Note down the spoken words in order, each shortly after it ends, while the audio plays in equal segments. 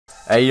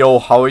Hey yo,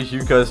 how are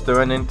you guys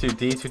doing? In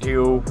today's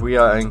video, we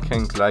are in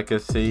King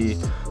Legacy.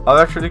 I've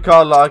actually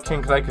got a lot of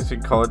King Legacy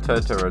codes here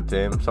to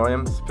redeem, so I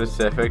am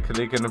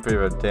specifically going to be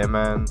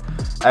redeeming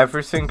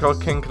every single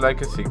King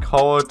Legacy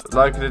code.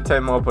 Likely to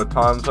take multiple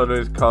times on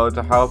those codes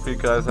to help you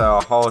guys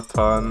out a whole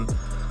ton.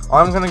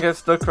 I'm going to get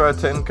stuck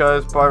right in,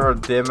 guys, by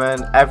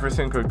redeeming every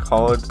single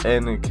code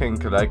in King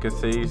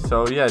Legacy.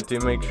 So yeah, do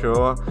make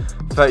sure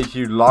that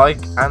you like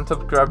and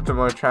subscribe to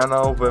my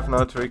channel with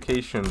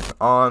notifications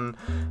on.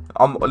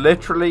 I'm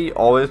literally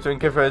always doing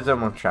giveaways on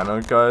my channel,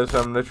 guys.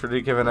 I'm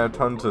literally giving out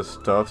tons of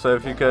stuff. So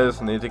if you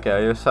guys need to get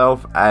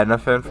yourself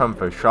anything from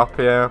the shop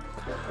here,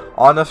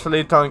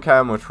 honestly, don't care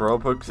how much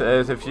Robux it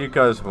is. If you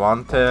guys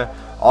want it,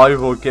 I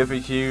will give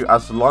it to you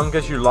as long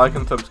as you like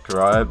and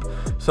subscribe.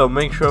 So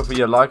make sure that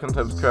you like and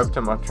subscribe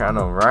to my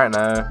channel right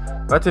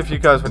now. But if you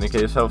guys want to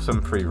get yourself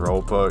some free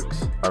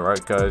Robux,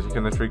 alright guys, you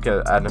can literally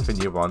get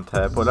anything you want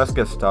here. But let's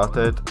get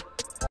started.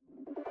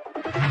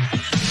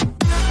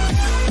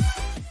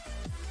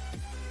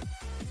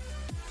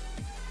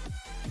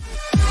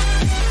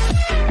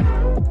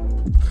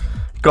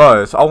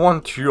 Guys, I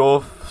want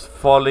your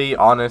fully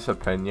honest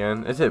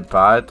opinion. Is it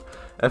bad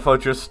if I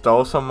just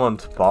stole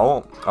someone's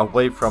boat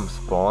away from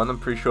spawn? I'm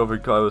pretty sure the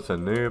guy was a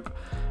noob,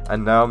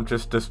 and now I'm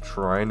just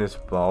destroying his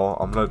boat.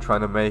 I'm not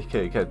trying to make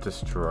it get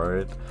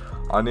destroyed.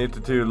 I need to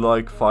do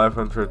like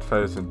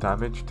 500,000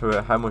 damage to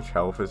it. How much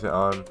health is it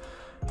on?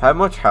 How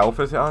much health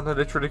is it on? I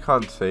literally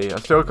can't see. I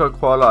still got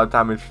quite a lot of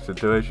damage to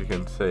do, as you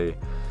can see.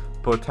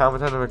 But tell me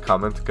down in the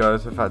comments,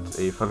 guys, if that's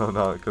evil or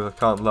not, because I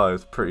can't lie,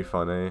 it's pretty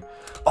funny.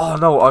 Oh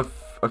no,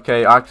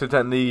 okay, I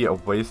accidentally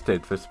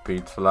wasted the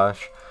speed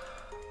slash.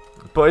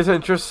 But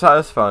isn't it just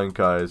satisfying,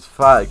 guys?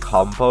 That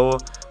combo,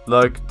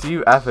 like, do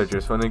you ever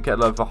just want to get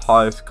like the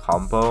highest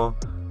combo?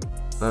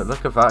 Like,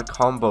 look at that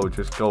combo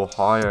just go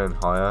higher and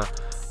higher.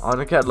 I want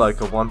to get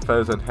like a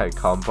 1000 hit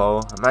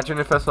combo. Imagine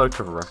if that's like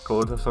a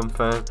record or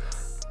something.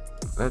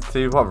 Let's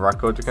see what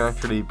record you can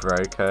actually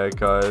break here,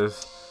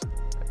 guys.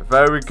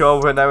 There we go,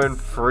 we're now in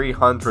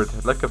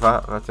 300. Look at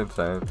that, that's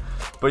insane.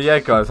 But yeah,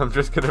 guys, I'm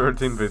just going to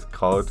redeem this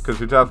code because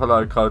we do have a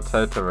lot of codes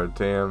here to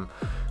redeem.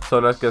 So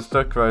let's get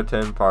stuck right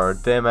in by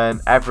redeeming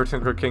every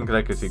single King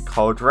Legacy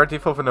code ready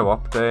for the new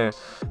update.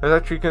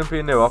 There's actually going to be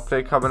a new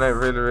update coming out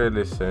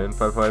really soon,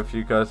 by the way, if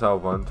you guys are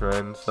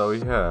wondering. So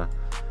yeah,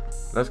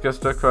 let's get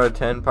stuck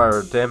right in by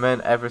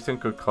redeeming every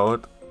single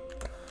code.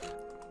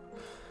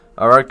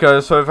 Alright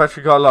guys, so we've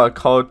actually got a lot of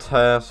codes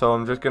here, so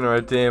I'm just going to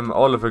redeem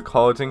all of the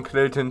codes,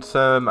 including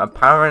some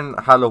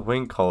apparent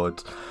Halloween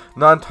codes.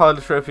 Not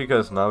entirely sure if you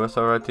guys know this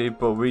already,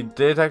 but we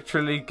did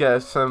actually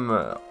get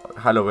some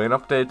Halloween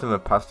updates in the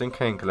past in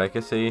King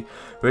Legacy,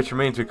 which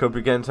means we could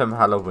be getting some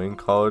Halloween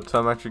codes. So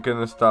I'm actually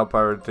going to start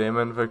by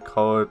redeeming the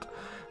code.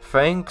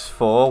 Thanks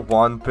for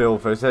 1 bill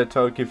visit,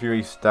 I'll give you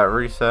a stat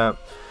reset.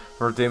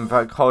 Redeem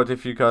that code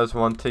if you guys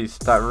want a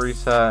stat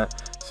reset.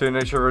 Soon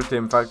as you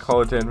redeem that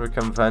code in, we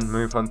can then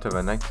move on to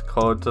the next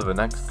code. So the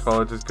next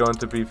code is going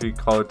to be the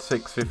code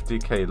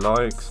 650k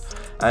likes.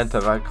 Enter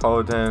that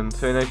code in.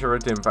 Soon as you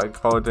redeem that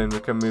code in, we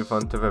can move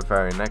on to the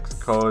very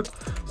next code.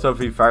 So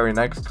the very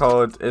next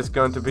code is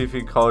going to be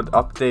the code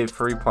update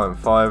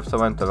 3.5.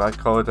 So enter that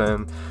code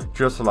in,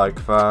 just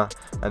like that.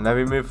 And then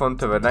we move on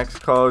to the next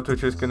code,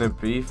 which is going to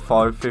be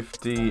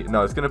 550.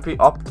 No, it's going to be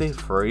update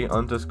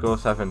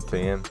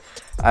 3_17.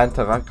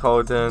 Enter that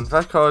code in.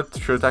 That code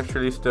should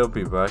actually still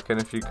be working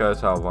if you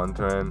guys are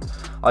wondering.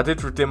 I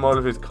did redeem all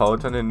of his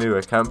codes on a new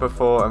account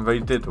before and they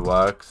did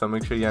work, so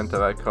make sure you enter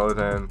that code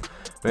in.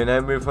 We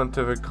now move on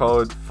to the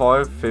code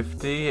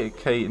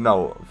 550k.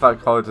 No,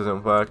 that code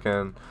isn't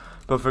working,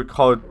 but the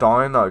code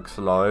Dinox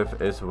Live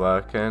is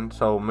working,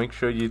 so make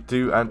sure you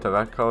do enter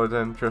that code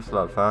in, just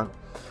like that.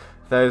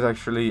 There is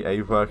actually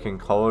a working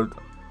code,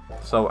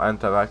 so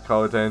enter that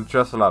code in,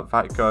 just like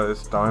that,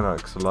 guys.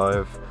 Dinox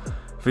Live.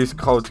 These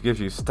codes give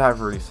you stat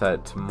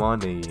reset,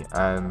 money,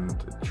 and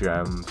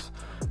gems,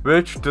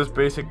 which does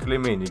basically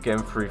mean you're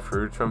getting free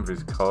fruits from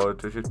this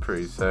code, which is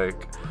pretty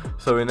sick.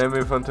 So we now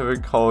move on to the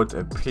code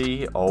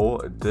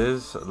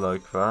PODIS,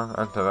 like that,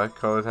 enter that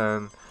code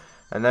in.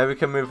 And now we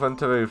can move on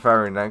to the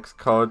very next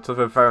code. So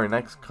the very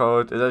next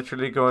code is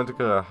actually going to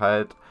go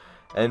ahead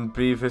and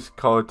be this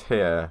code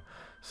here.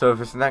 So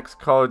this next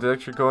code is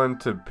actually going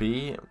to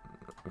be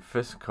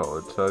this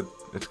code. So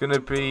it's going to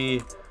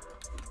be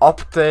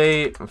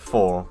update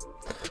 4.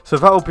 So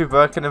that will be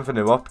working in the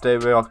new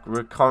update.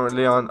 We're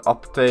currently on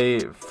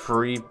update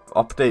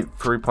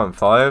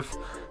 3.5.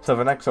 So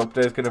the next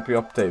update is going to be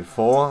update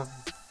 4.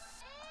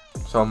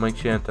 So I'll make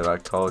sure you enter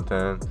that code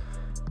in.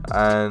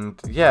 And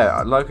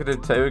yeah, like I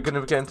did say, we're going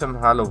to be getting some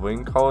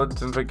Halloween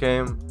codes in the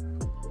game.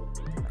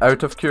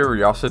 Out of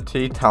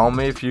curiosity, tell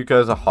me if you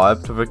guys are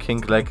hyped for the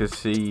King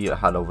Legacy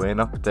Halloween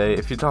update.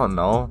 If you don't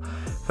know,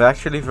 they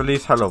actually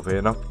released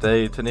Halloween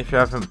updates, and if you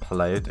haven't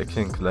played a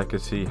King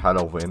Legacy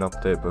Halloween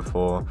update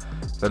before,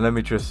 then let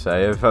me just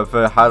say that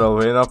the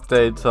Halloween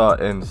updates are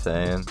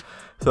insane.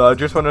 So I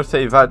just want to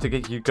say that to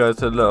get you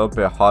guys a little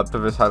bit hyped for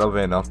this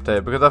Halloween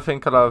update, because I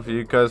think a lot of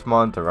you guys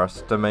might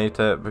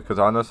underestimate it, because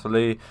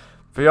honestly,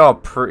 they are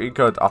pretty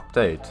good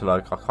updates.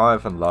 Like, I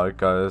can't even lie,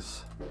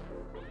 guys.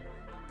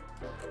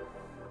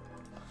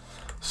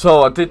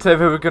 So I did say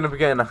we were going to be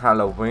getting a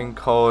Halloween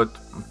code,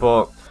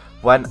 but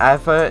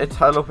whenever it's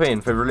Halloween,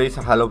 they release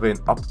a Halloween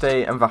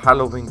update, and the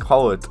Halloween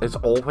code is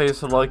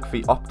always like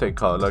the update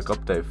code, like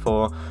update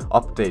 4,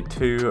 update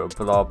 2,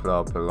 blah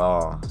blah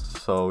blah.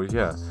 So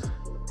yeah,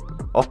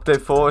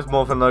 update 4 is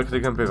more than likely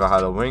going to be the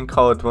Halloween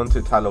code. Once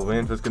it's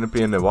Halloween, there's going to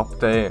be a new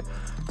update,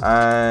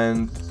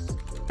 and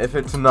if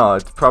it's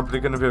not, it's probably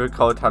going to be the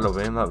code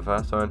Halloween like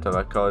that. So enter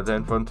that code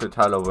in. Once it's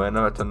Halloween,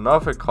 that's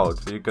another code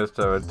for you guys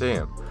to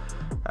redeem.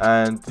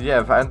 And yeah,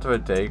 at the end of the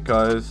day,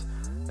 guys,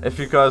 if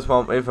you guys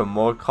want even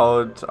more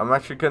codes, I'm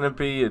actually going to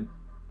be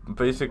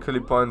basically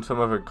putting some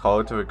of the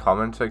codes in the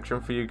comment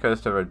section for you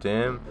guys to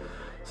redeem.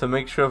 So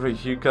make sure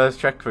that you guys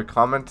check the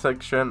comment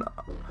section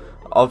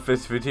of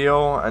this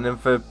video, and in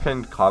the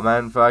pinned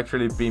comment will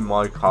actually be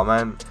my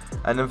comment,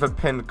 and in the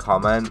pinned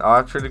comment I'll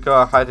actually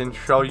go ahead and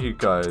show you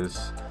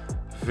guys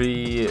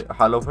the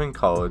Halloween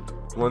code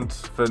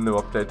once the new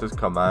update has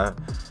come out.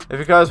 If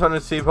you guys want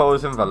to see what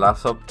was in the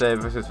last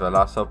update, this is the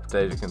last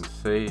update. You can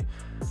see,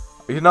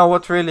 you know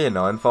what's really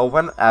annoying, for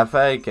whenever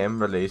a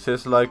game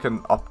releases like an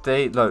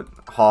update, like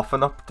half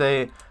an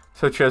update,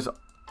 such as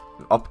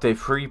update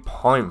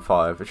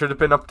 3.5, it should have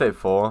been update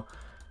 4.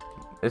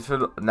 Is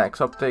the next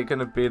update going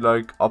to be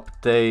like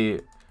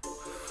update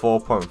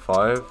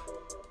 4.5?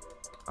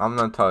 I'm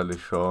not entirely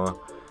sure.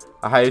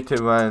 I hate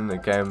it when the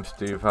games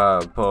do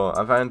that, but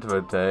at the end of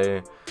the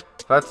day,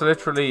 that's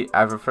literally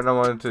everything I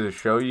wanted to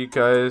show you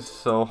guys.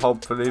 So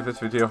hopefully this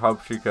video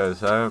helps you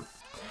guys out.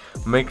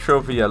 Make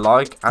sure that you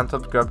like and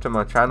subscribe to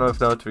my channel with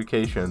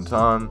notifications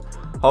on.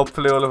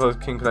 Hopefully all of those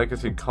King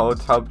Legacy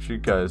codes helped you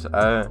guys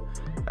out.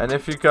 And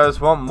if you guys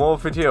want more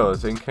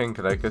videos in King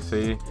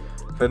Legacy,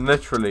 then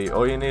literally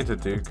all you need to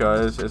do,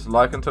 guys, is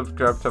like and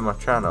subscribe to my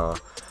channel.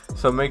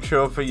 So make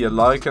sure that you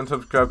like and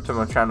subscribe to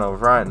my channel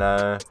right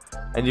now,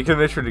 and you can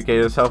literally get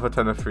yourself a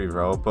ton of free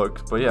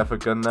Robux. But yeah, for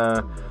good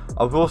now,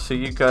 I will see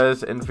you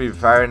guys in the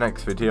very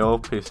next video.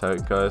 Peace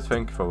out, guys.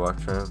 Thank you for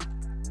watching.